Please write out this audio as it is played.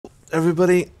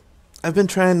everybody. I've been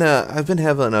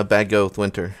having a bad go with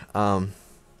Winter. The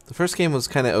first game was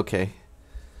kind of okay.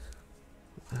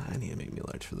 I need to make me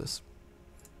large for this.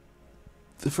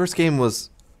 The first game was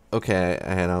okay,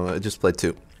 I just played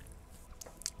 2.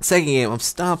 Second game, I'm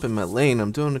stomping my lane.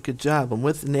 I'm doing a good job. I'm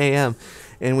with an AM,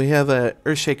 and we have a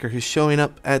Earthshaker who's showing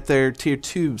up at their tier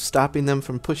 2, stopping them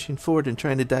from pushing forward and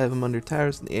trying to dive them under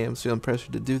towers. And the AM's feeling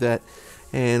pressure to do that,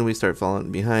 and we start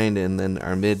falling behind. And then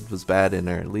our mid was bad, and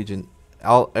our Legion,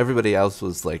 everybody else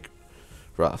was like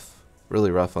rough,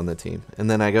 really rough on the team. And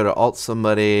then I go to ult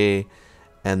somebody,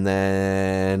 and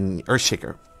then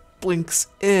Earthshaker blinks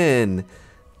in.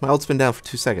 My ult's been down for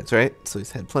 2 seconds, right? So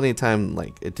he's had plenty of time,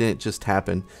 like, it didn't just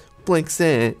happen. Blinks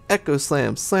in, Echo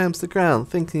Slam, slams the ground,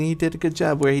 thinking he did a good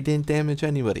job where he didn't damage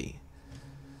anybody.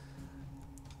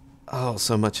 Oh,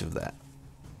 so much of that.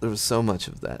 There was so much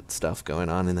of that stuff going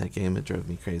on in that game, it drove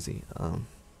me crazy.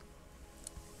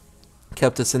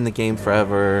 Kept us in the game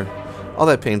forever, all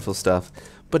that painful stuff,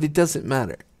 but it doesn't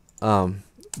matter.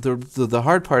 The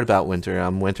hard part about Winter,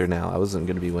 I'm Winter now. I wasn't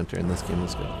going to be Winter in this game. I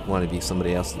was going to want to be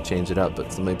somebody else to change it up,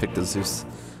 but somebody picked a Zeus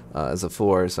as a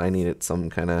 4, so I needed some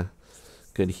kind of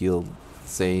good heal,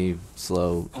 save,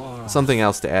 slow, something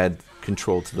else to add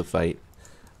control to the fight.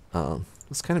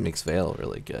 This kind of makes Veil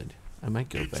really good. I might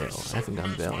go Veil. I haven't gone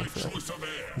Veil in forever.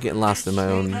 I'm getting lost in my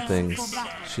own things.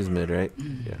 She's mid, right?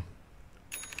 Yeah.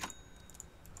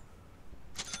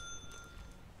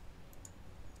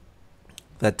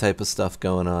 That type of stuff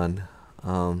going on.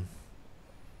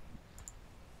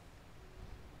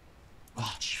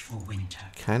 Watch for Winter.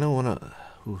 Kind of wanna.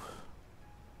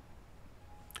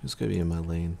 Who's gonna be in my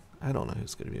lane? I don't know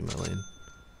who's gonna be in my lane.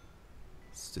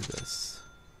 Let's do this.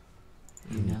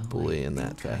 Bully in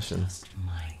that fashion.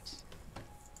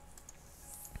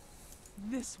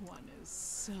 This one is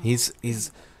so. He's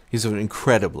an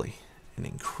incredibly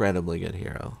good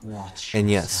hero. And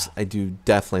yes, I do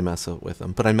definitely mess up with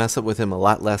him, but I mess up with him a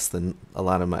lot less than a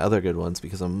lot of my other good ones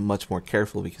because I'm much more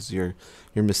careful because your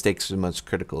mistakes are much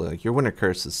critical. Like your Winter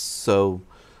Curse is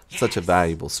such a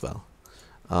valuable spell.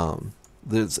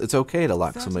 It's okay to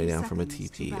lock somebody down from a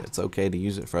TP. It's okay to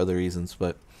use it for other reasons,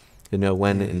 but to know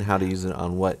when and how to use it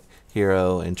on what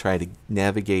hero and try to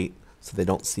navigate so they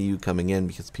don't see you coming in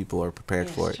because people are prepared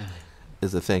for it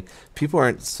is the thing. People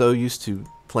aren't so used to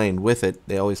playing with it,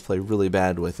 they always play really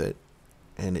bad with it,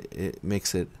 and it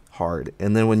makes it hard.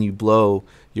 And then when you blow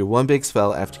your one big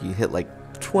spell after you hit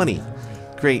like 20,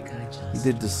 great, you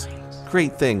did just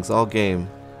great things all game,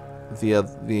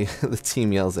 the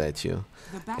team yells at you,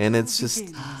 and it's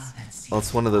just, well,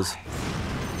 it's one of those.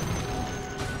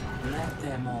 Let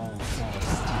them all fall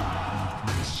still beneath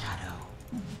my shadow.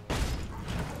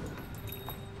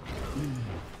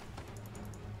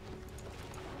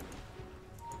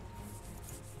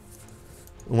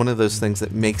 One of those things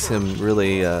that makes him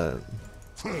really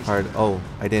hard. Oh,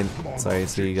 I didn't. Sorry, I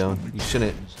see you going. You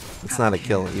shouldn't. It's not a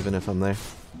kill, even if I'm there.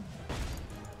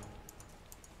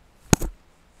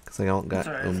 Because I don't got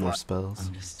no more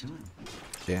spells.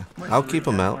 Yeah, I'll keep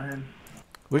him out.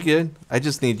 We're good. I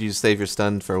just need you to save your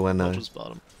stun for when I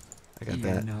got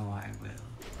that.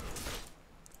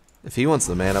 If he wants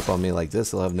to man up on me like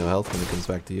this, he'll have no health when he comes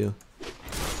back to you.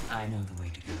 I know the way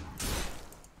to go.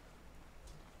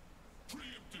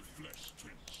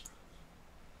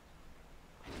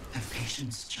 Have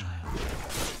patience, child.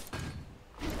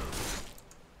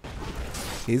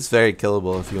 He's very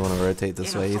killable if you want to rotate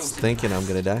this way. He's thinking I'm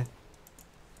gonna die.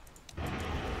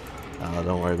 Oh,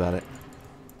 don't worry about it.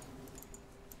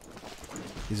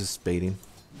 He's just baiting.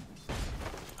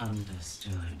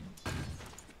 Understood.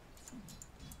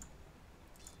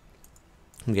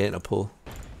 I'm getting a pull.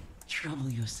 Trouble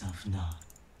yourself not.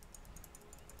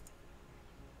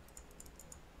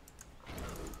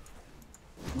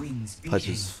 Wings Pudge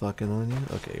is fucking on you?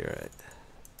 Okay, you're right.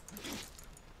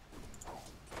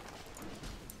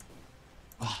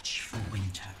 Watch for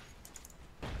Winter.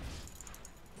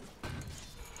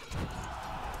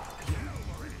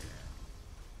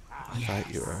 I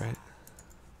thought you were alright.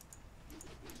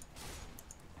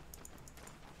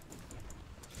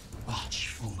 Watch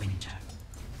for Winter.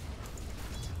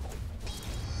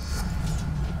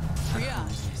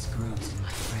 This grows in my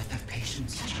breath of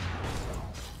patience, child.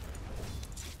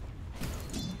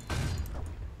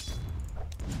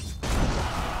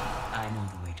 I know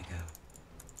the way to go.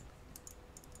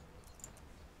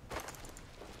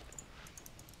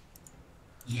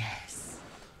 Yes.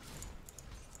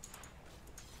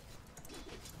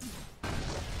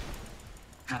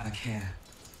 Have a care.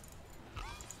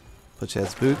 Butch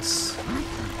has boots.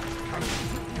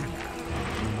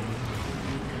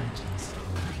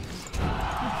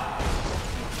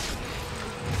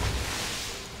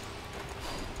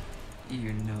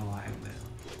 You know I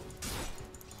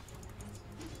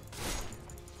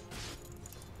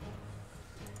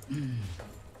will.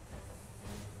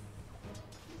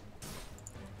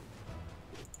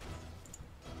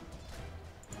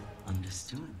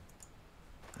 Understood.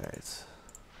 Alright.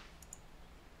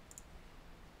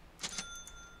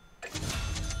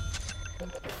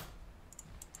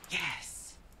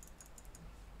 Yes.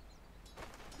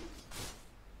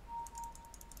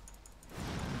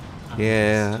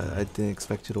 Yeah, I didn't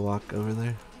expect you to walk over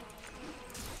there.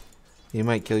 He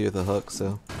might kill you with a hook,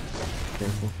 so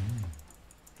careful.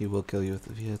 He will kill you if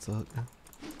he hits a hook now.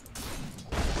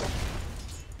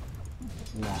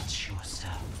 Watch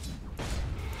yourself.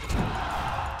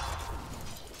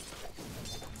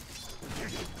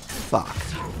 Fuck.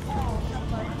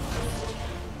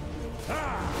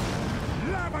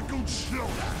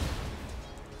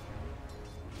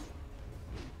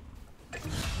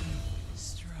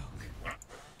 Stroke.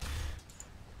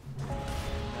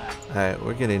 Alright,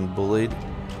 we're getting bullied.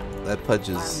 That Pudge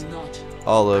is I'm not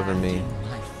all over me. asking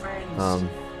my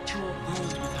friends to a world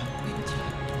without winter.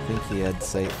 I think he had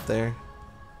sight there.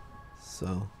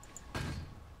 So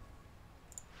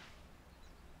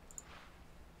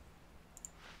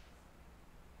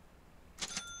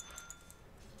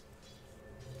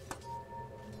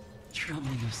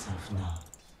Trouble yourself not.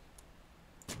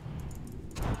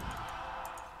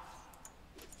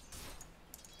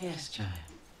 Yes, child.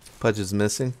 Pudge is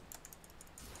missing.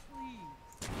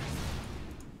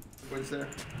 What's there?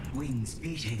 Wings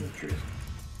beating.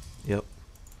 Yep.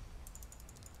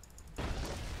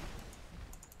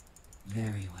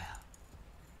 Very well.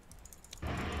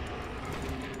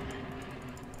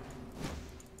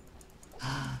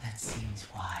 Ah, that seems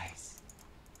wise.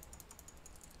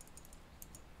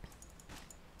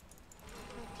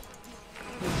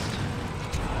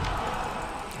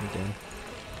 Again.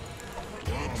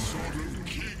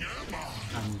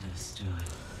 Understood.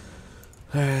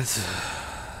 Alright.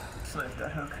 Slip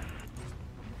that hook.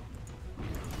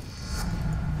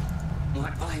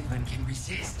 What Wyvern can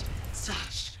resist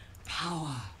such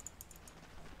power?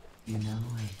 You know,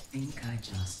 I think I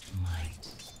just might.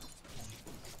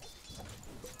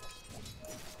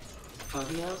 For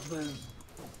the outworld.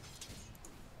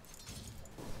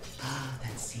 Ah,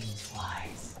 that seems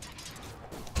wise.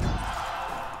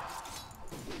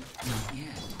 Not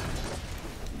yet.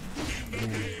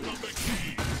 Very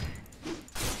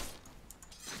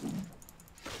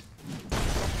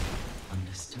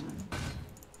understood.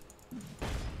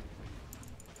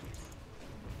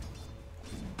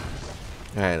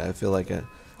 Alright, I feel like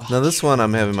now this one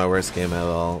I'm having my worst game at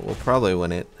all. We'll probably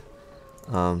win it.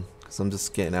 Cause I'm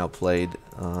just getting outplayed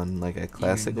on like a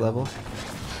classic level.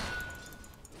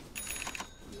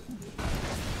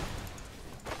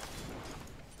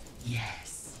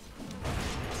 Yes.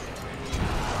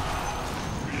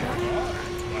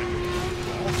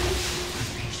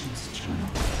 Patience, child.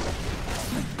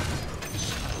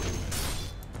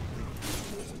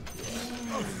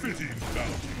 A fitting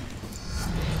bounty.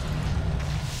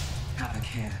 Have a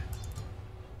care.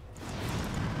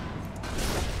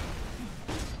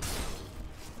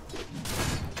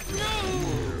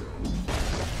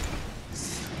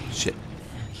 Shit.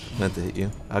 Meant to hit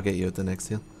you. I'll get you at the next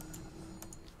heal.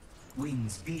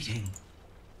 Wings beating.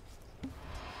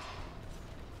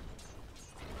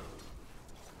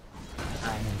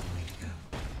 I know the way to go.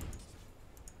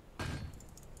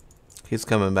 He's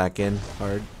coming back in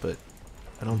hard, but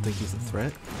I don't think he's a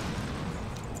threat.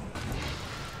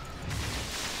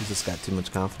 He's just got too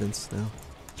much confidence now.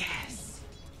 Yes.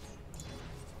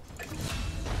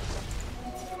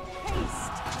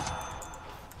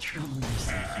 Trouble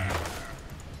yourself now.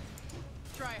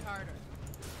 Try harder.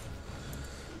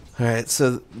 Alright,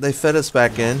 so they fed us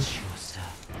back in. Watch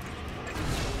yourself.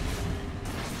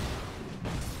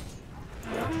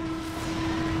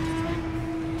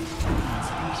 Wings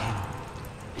beating.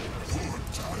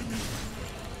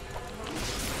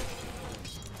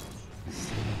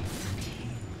 Save and heal.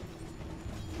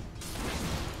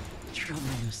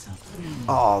 Trouble yourself.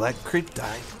 Oh, that creep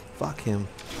died. Fuck him.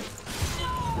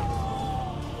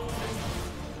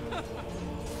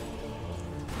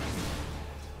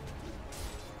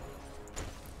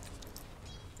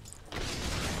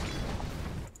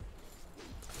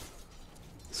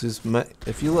 So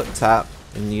if you look top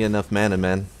and you get enough mana,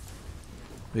 man,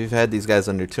 we've had these guys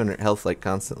under 200 health like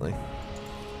constantly.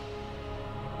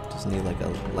 Just need like a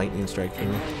lightning strike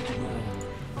from me.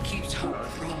 Keeps her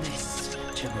promise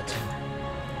to return.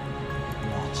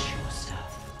 Watch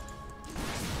yourself.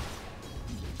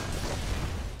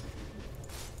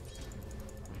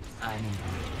 I know.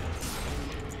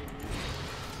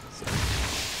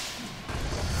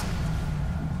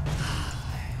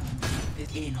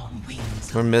 In on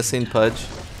wings. We're missing Pudge.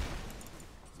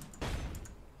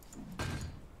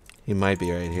 He might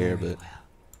be right here, Very but well.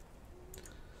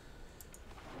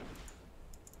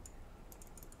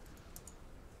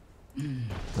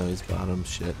 no, he's bottom.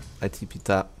 Shit. I TP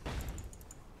top.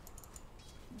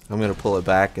 I'm gonna pull it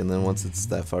back, and then once it's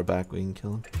that far back, we can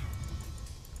kill him.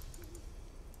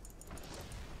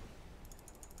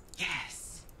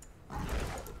 Yes.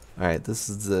 Alright, this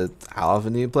is how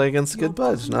often do you play against a good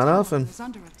Pudge? Not often. Is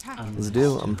under attack. Let's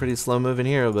do. I'm a pretty slow moving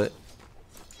hero, but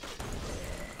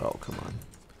oh come on.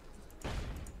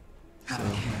 Have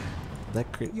So a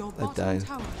care. Your that bottom died.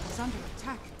 tower is under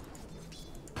attack.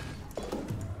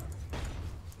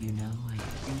 You know, I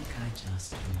think I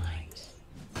just might.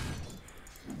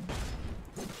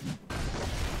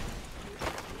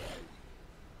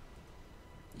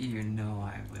 You know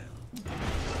I will.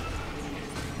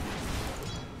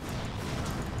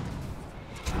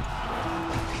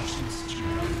 Patience,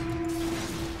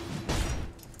 Jim.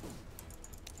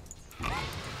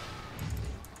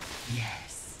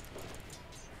 Yes.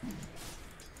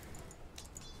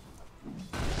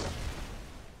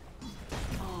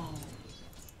 Oh.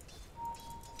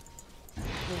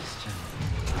 This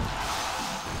time.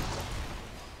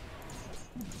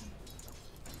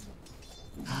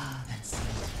 Ah, that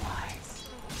seems wise.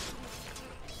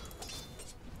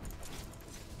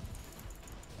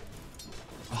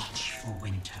 Watch for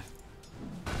winter.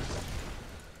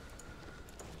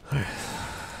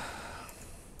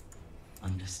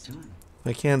 Understood. If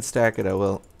I can stack it, I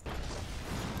will.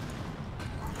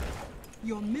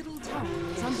 Your middle tower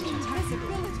is under attack.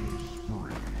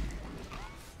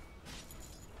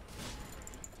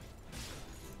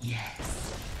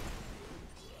 Yes.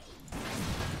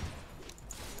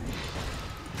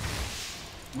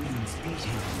 Winds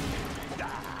beating.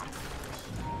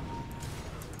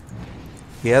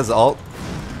 He has ult,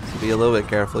 so be a little bit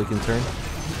careful. He can turn.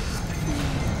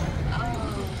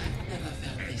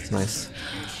 Nice.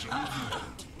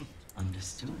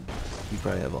 Understood. You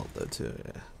probably have ult though too.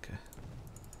 Yeah. Okay.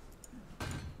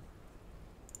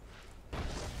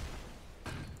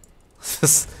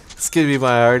 This could be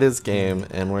my hardest game,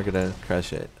 and we're gonna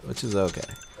crush it, which is okay.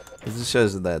 It just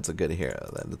shows that it's a good hero.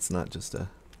 That it's not just a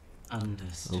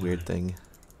Understood. weird thing.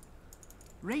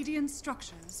 Radiant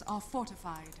structures are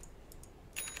fortified.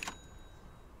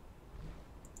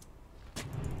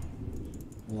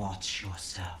 Watch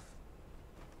yourself.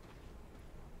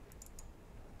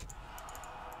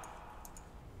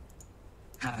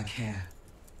 Have a care.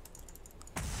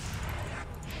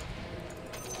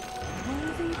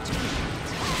 Worthy to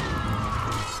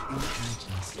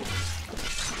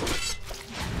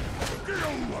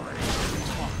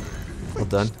Well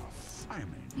done.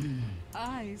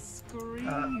 I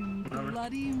scream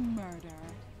bloody murder.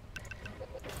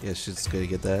 Yeah, she's gonna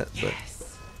get that, but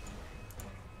Yes.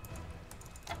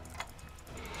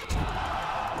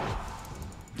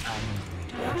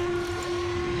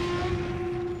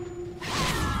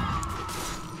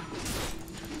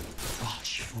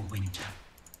 Watch for winter.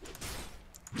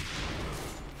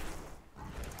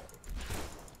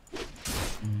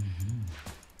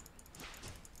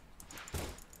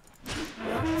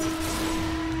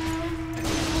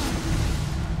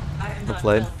 I have not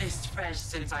played. felt this fresh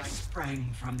since I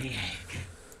sprang from the egg.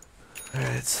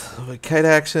 alright. A little bit kite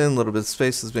action, a little bit of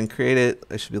space has been created.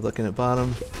 I should be looking at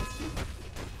bottom.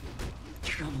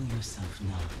 Trouble yourself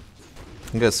not.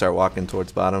 I'm gonna start walking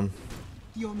towards bottom.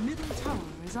 Your middle tower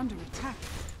is under attack.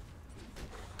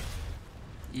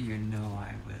 You know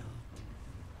I will.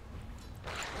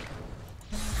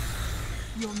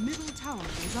 Your middle tower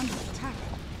is under attack.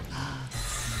 Ah, that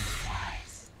seems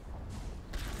wise.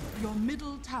 Your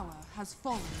middle tower has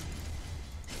fallen.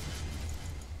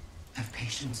 Have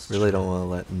patience. Really don't want to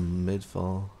let mid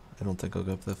fall. I don't think I'll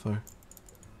go up that far.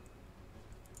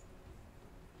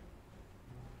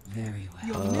 Very well.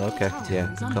 Your middle okay. tower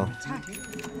Yeah, is good under call. attack.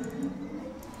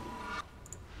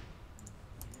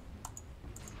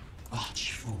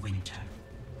 Watch for winter.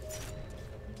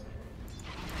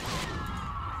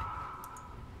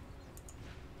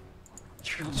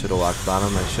 Should have walked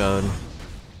bottom. I showed.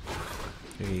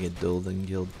 You're gonna get dueled and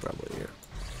guild probably here.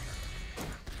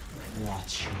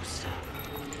 Watch yourself.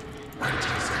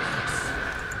 Winter's close.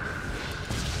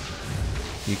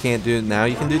 You can't do now.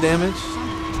 You can do damage.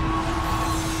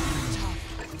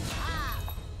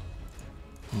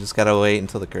 You just gotta wait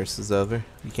until the curse is over.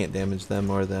 You can't damage them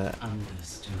or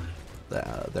Understood.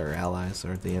 their allies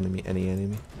or the enemy, any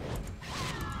enemy.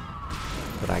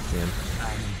 But I can.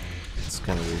 It's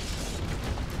kind of weird.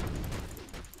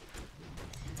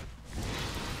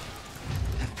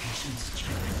 Have patience,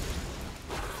 children.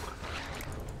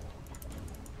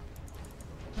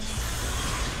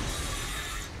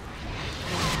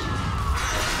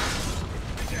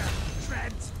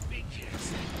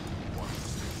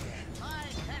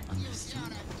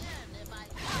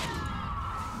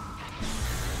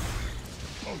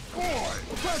 Avoid!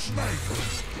 Flashbang!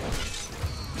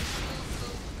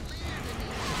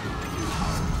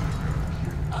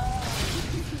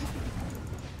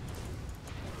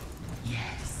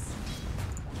 Yes.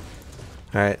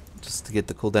 Alright, just to get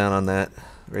the cooldown on that.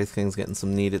 Wraith King's getting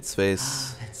some needed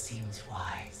space. That seems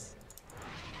wise.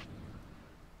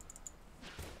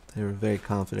 They were very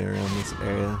confident around this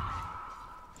area.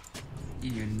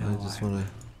 You know I just wanna...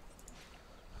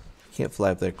 Can't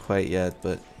fly up there quite yet,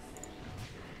 but...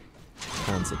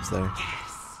 Concept's there.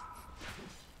 Yes.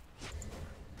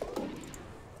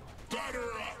 Batter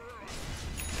up!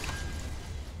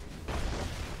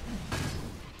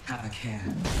 Have a care.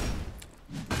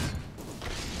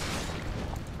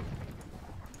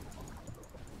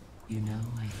 You know,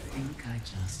 I think I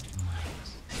just might.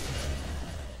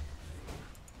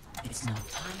 It's not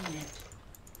time yet.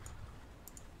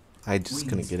 I just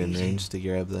couldn't get in range to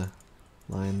grab the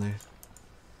lion there.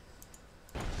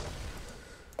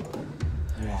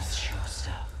 Watch your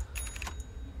stuff.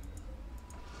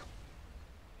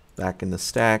 Back in the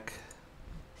stack.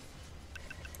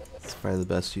 It's probably the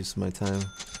best use of my time.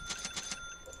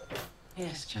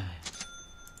 Yes, giant.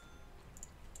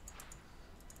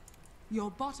 Your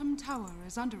bottom tower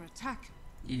is under attack.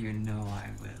 You know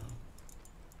I will.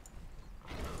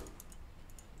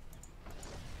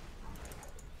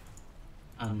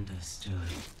 Understood.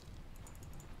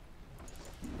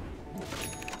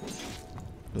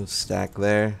 No stack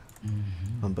there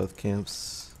on both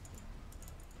camps.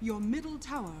 Your middle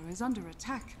tower is under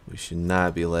attack. We should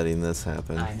not be letting this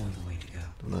happen. I know the way to go.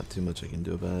 Not too much I can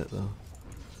do about it though.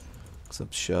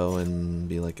 Except show and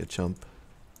be like a chump.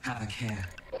 Have a care.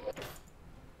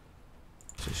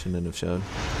 Which I shouldn't have showed.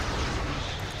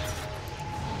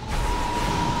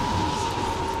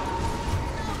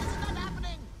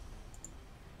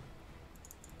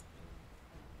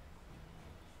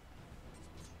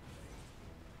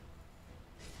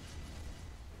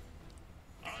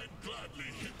 I'd gladly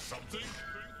hit something.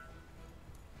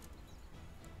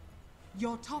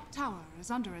 Your top tower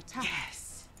is under attack.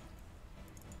 Yes.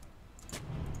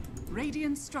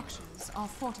 Radiant structures are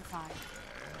fortified.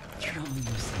 Throw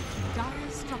yourself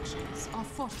Dire structures are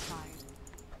fortified.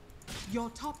 Your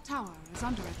top tower is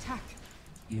under attack.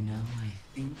 in. You know, I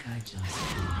think I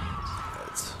just might.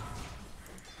 Right.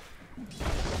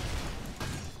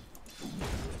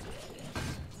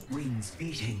 Wings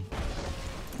beating.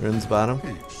 Rune's bottom.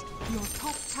 Your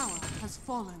top tower has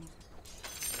fallen.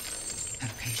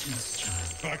 Have patience,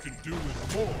 child. I can do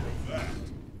with more of that.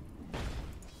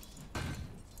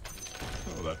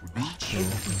 Oh, that would be Watch your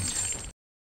winter.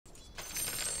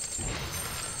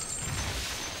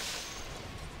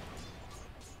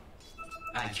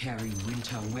 I carry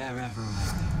winter wherever I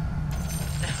go.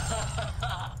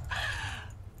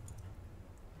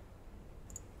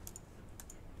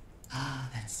 Ah,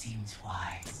 that seems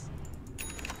wise.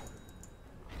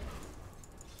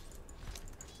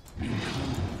 In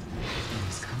cold, there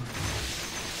is comfort.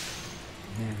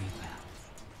 Very well.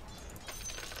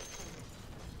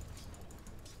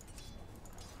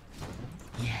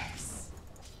 Yes.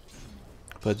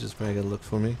 Fudge is probably gonna look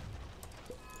for me.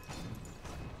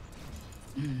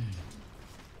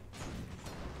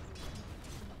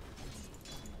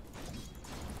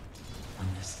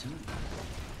 Understood.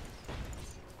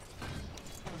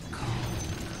 Calm.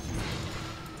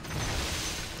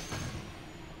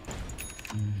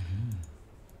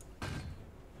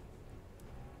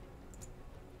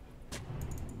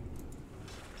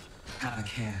 Have a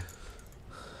care.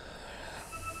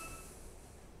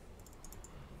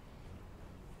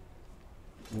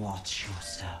 Watch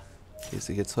yourself. In case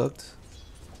he gets hooked.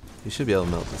 You should be able to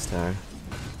melt this tower.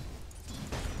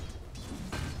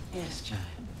 Yes, giant.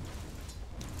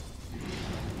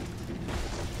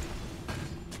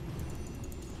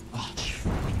 Watch for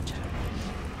winter.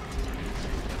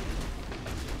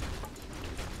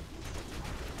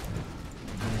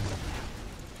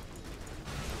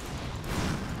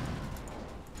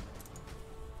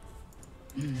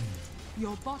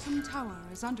 Your bottom tower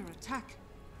is under attack.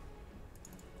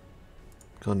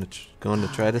 Going to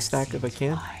try to stack if I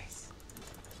can. Wise.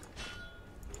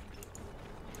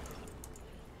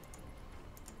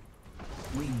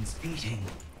 Wings beating.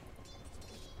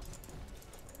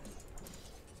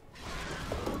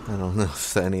 I don't know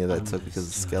if any of that took because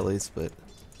of skellies, but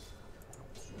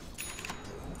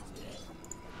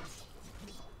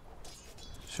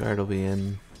Shard will be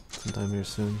in sometime here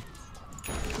soon.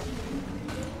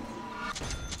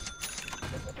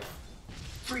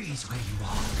 Freeze where you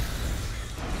are.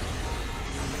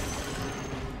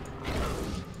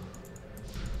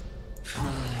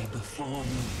 Fly before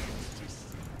me.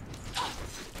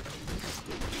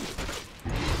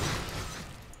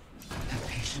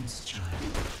 patience, child.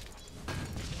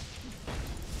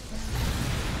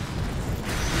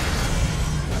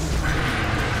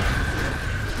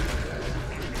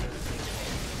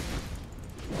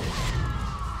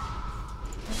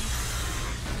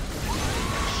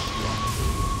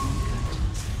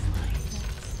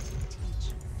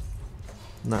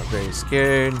 Not very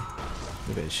scared.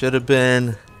 Maybe I should have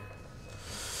been.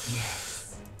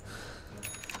 Yes.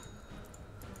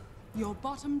 Your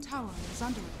bottom tower is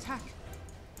under attack.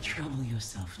 Trouble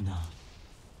yourself not.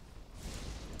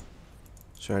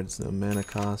 Shards no mana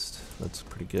cost. That's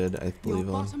pretty good, I Your believe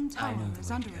on. bottom tower know is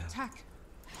where under to go. attack.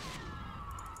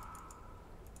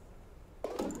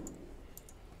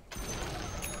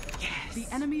 Yes. The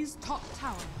enemy's top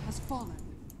tower has fallen.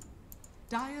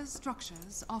 Dire's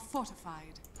structures are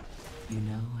fortified. You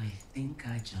know, I think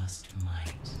I just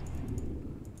might.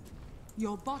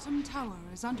 Your bottom tower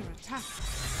is under attack.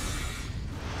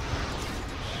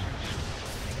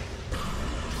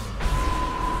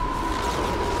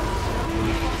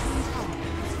 Your bottom tower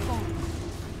has fallen.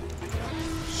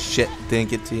 Shit, didn't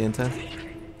get to you in time.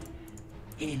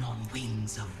 In on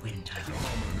wings of winter.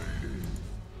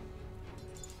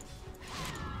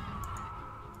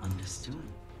 Understood.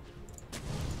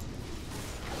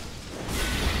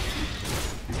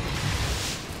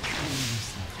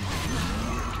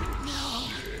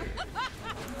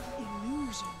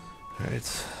 Illusion.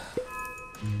 Alright.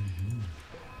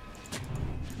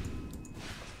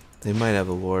 They might have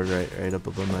a ward right up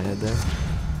above my head there.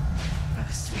 By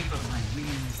the sweep of my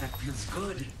wings, that feels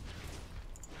good.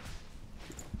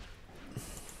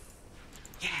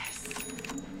 Yes.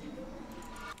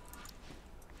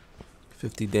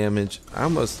 50 damage. I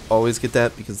almost always get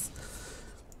that because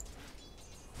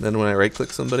then when I right click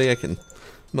somebody I can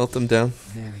melt them down.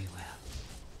 Very well.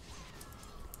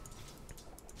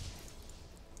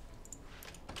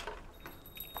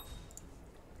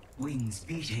 Wings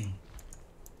beating.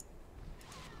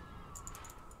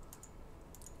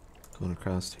 Going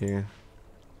across here.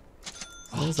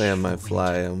 As long as I have my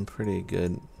fly, I'm pretty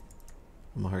good.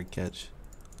 I'm a hard catch.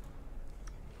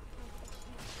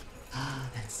 Ah,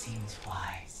 that seems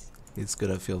wise. It's good.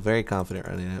 I feel very confident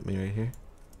running at me right here.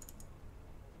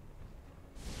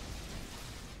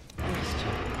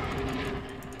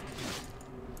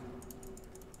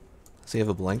 So you have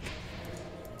a blank?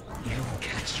 You will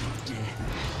catch your death.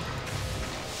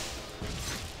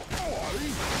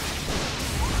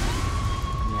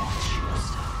 Watch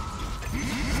yourself.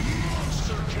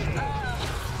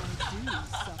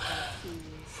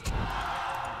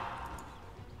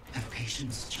 Have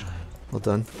patience, child. Well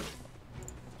done.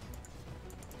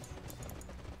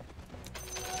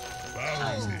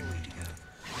 I know where to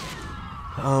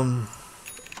go.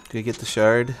 Do I get the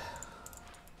shard?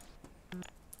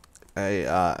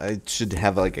 I should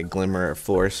have like a glimmer or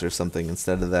force or something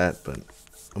instead of that, but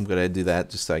I'm gonna do that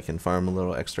just so I can farm a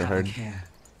little extra Have a hard. care.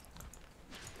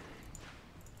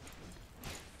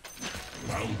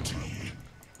 Bounty.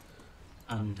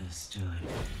 Understood.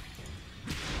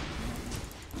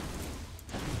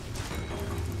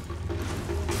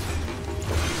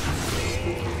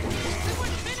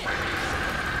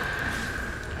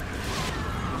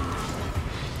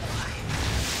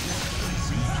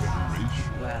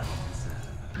 Well,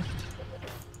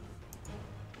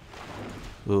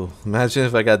 Ooh, imagine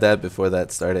if I got that before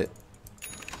that started.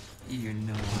 you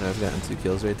know I've gotten 2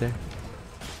 kills right there.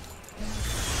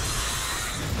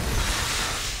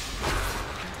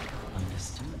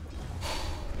 understood.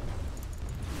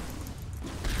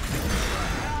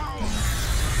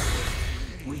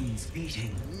 Wings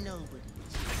beating.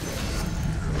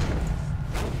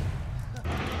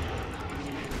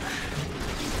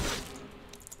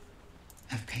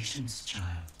 Have patience, child.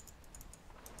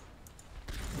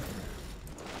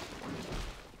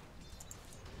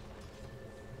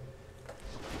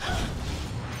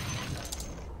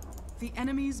 The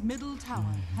enemy's middle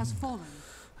tower has fallen.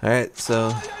 Alright,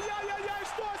 so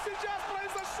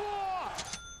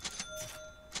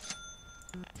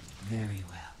Very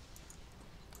well.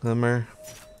 glimmer.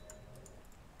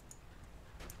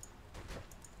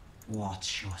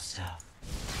 Watch yourself.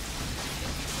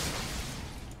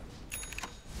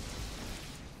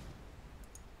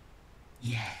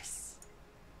 Yes.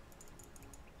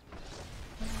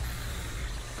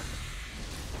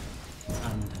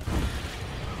 Under.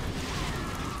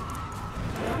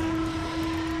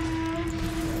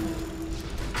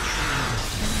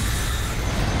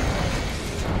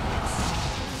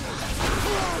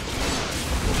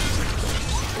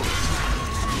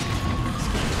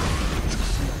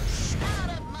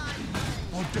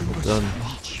 Done.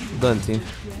 Done, team.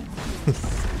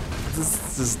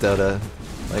 This is Dota.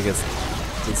 I guess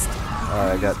just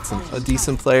I got some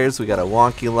decent players. We got a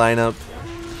wonky lineup.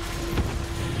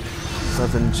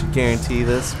 Nothing should guarantee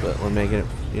this, but we're making it,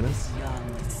 you know,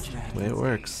 the way it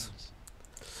works.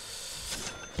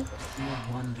 You're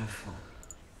wonderful.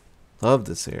 Love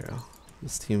this hero.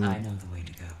 This team, I know the way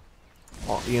to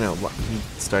go. you know, he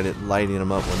started lighting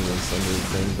him up when he was under the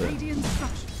thing, but Radiant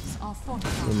structures are for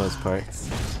fortified. the most part.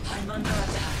 I'm under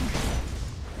attack.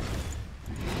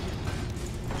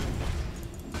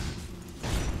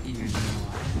 You know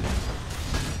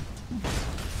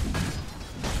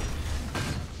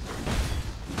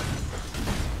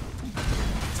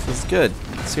Feels good.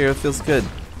 This hero feels good.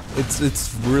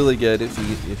 It's really good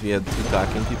if you have two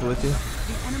talking people with you.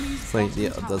 The enemy's It's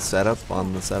like the setup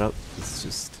on the setup. It's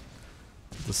just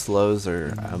the slows are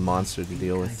a monster to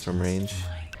deal with from range.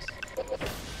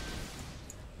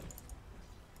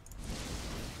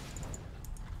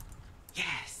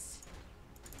 Yes.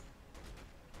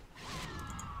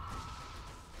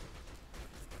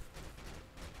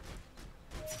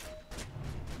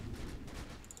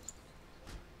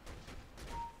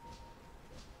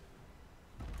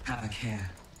 Have a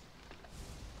care.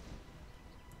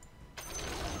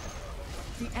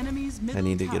 The enemy's middle I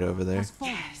need to get tower over there. has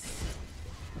fallen. Yes.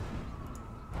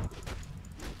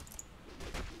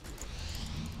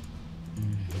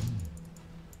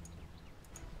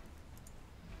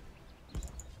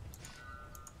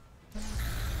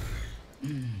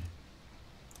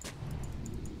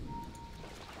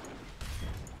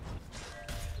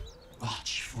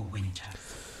 Watch for winter.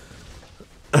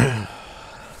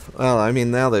 Well, I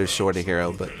mean now they're short a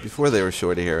hero, but before they were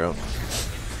short a hero, I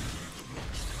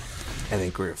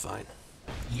think we were fine.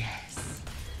 Yes.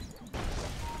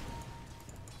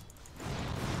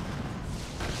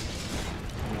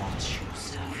 Watch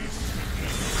yourself.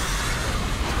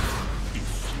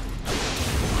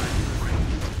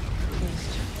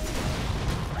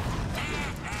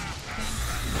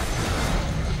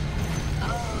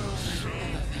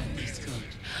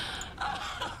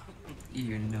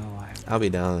 You know I'll be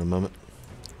down in a moment.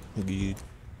 Good.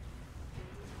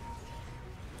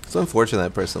 It's unfortunate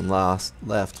that person left.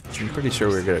 I'm pretty sure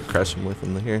we were gonna crush him with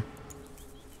him here.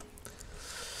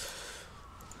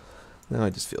 Now I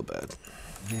just feel bad.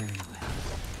 very well.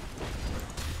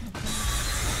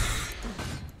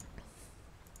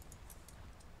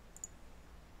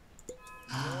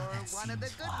 Ah, that One of the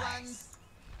seems good wise. ones.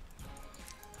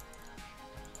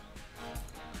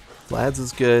 Vlad's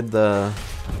is good. The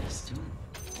Understood.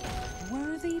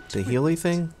 Worthy Healy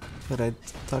thing that I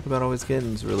talk about always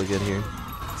getting is really good here.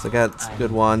 So I got some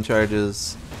good wand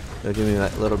charges. They'll give me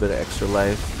that little bit of extra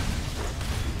life.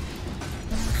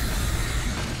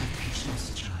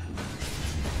 Patience, child.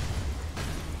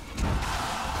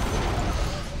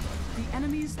 The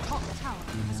enemy's top tower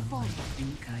You has know, I fallen.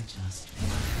 think I just.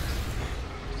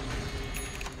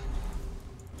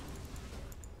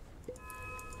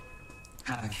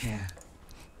 Have a care.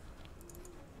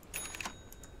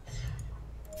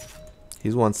 He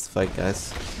wants to fight,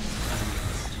 guys.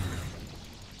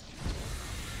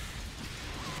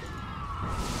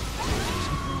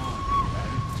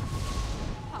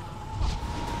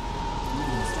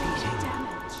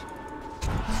 Damage.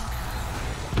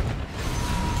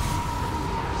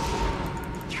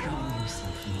 Throw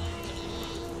yourself not.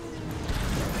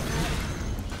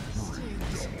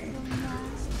 Stings the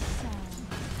last sound.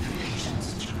 Patience,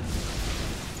 child.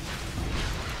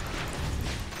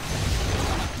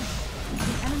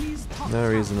 The enemy's top No tower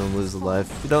reason to has lose a fallen.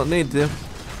 life. You don't need to.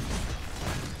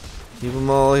 Keep them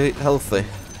all healthy.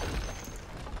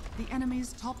 The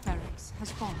enemy's top barracks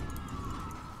has fallen.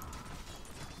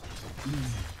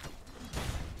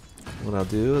 What I'll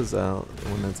do is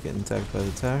when that's getting attacked by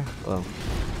the tower, well,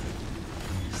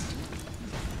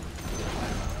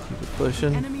 keep it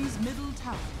pushing. Enemy's middle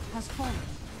tower has fallen.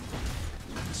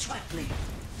 Swiftly.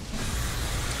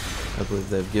 I believe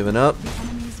they've given up. The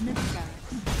enemy's middle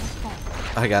barracks has fallen.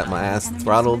 I got my ass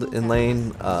throttled in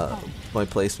lane. My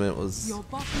placement was Your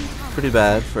bottom tower pretty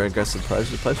bad for aggressive pudge.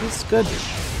 The pudge was good.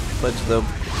 Pudge, though,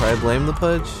 probably blame the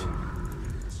pudge.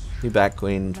 You back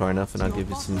queen far enough and I'll give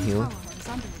you some bottom heal. tower is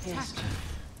under attack.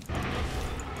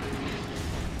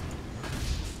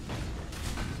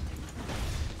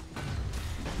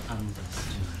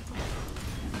 Understood.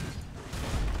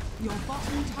 Your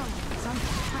bottom tower is under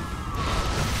attack.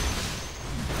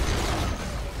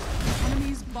 The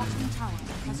enemy's bottom tower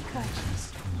has fallen.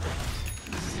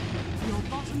 Your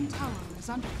bottom tower is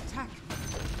under attack.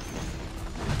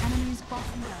 The enemy's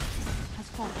bottom barracks has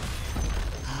fallen.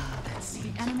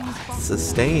 The enemy's bottom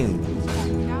Sustain.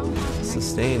 now has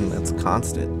Sustain, that's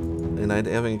constant. And I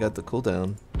haven't got the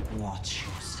cooldown. Watch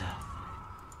yourself.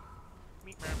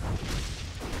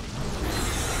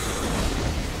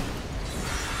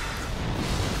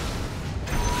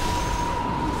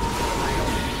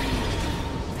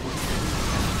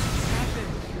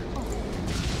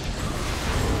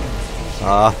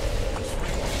 Ah.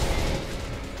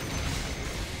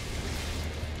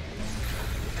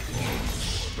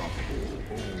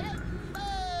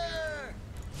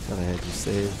 Thought I had you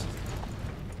saved.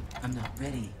 I'm not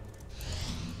ready.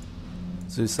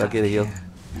 Zeus, I'll get a heal.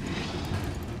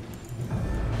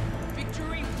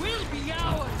 Victory will be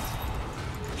ours.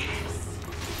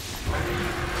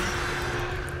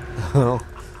 Oh,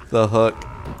 the hook.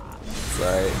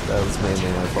 Sorry, that was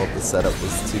mainly my fault. The setup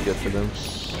was too good for them.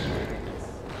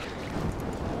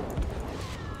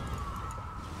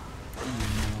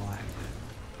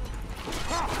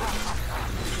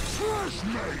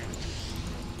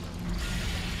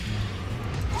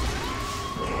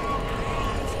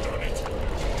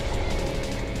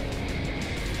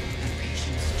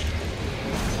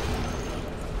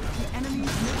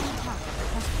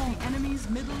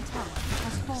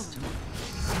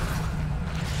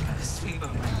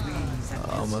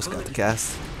 Almost got the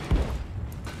cast.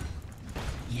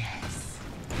 Yes.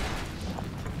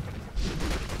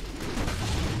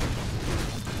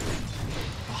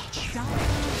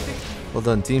 Well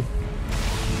done, team.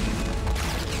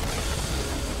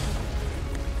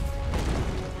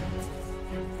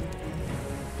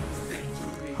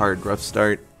 Hard, rough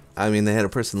start. I mean, they had a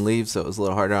person leave, so it was a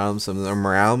little harder on them. Some of their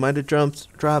morale might have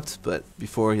dropped, but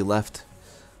before he left,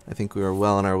 I think we were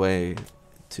well on our way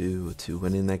to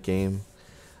winning that game.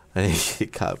 I didn't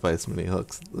get caught by as many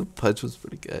hooks. The punch was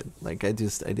pretty good. Like, I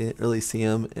didn't really see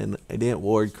him, and I didn't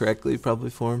ward correctly probably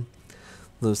for him.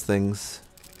 Those things.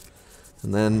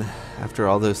 And then, after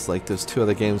all those, like, those two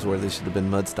other games where they should have been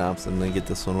mud stomps, and they get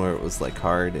this one where it was, like,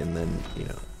 hard, and then, you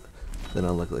know, then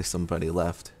it looked like somebody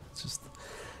left.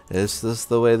 It's just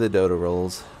the way the Dota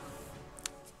rolls.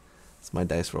 It's my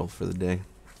dice roll for the day.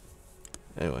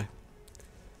 Anyway.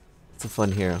 It's a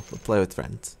fun hero, but play with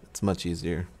friends. It's much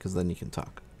easier, because then you can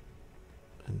talk.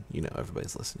 And, you know,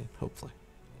 everybody's listening, hopefully.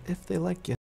 If they like you.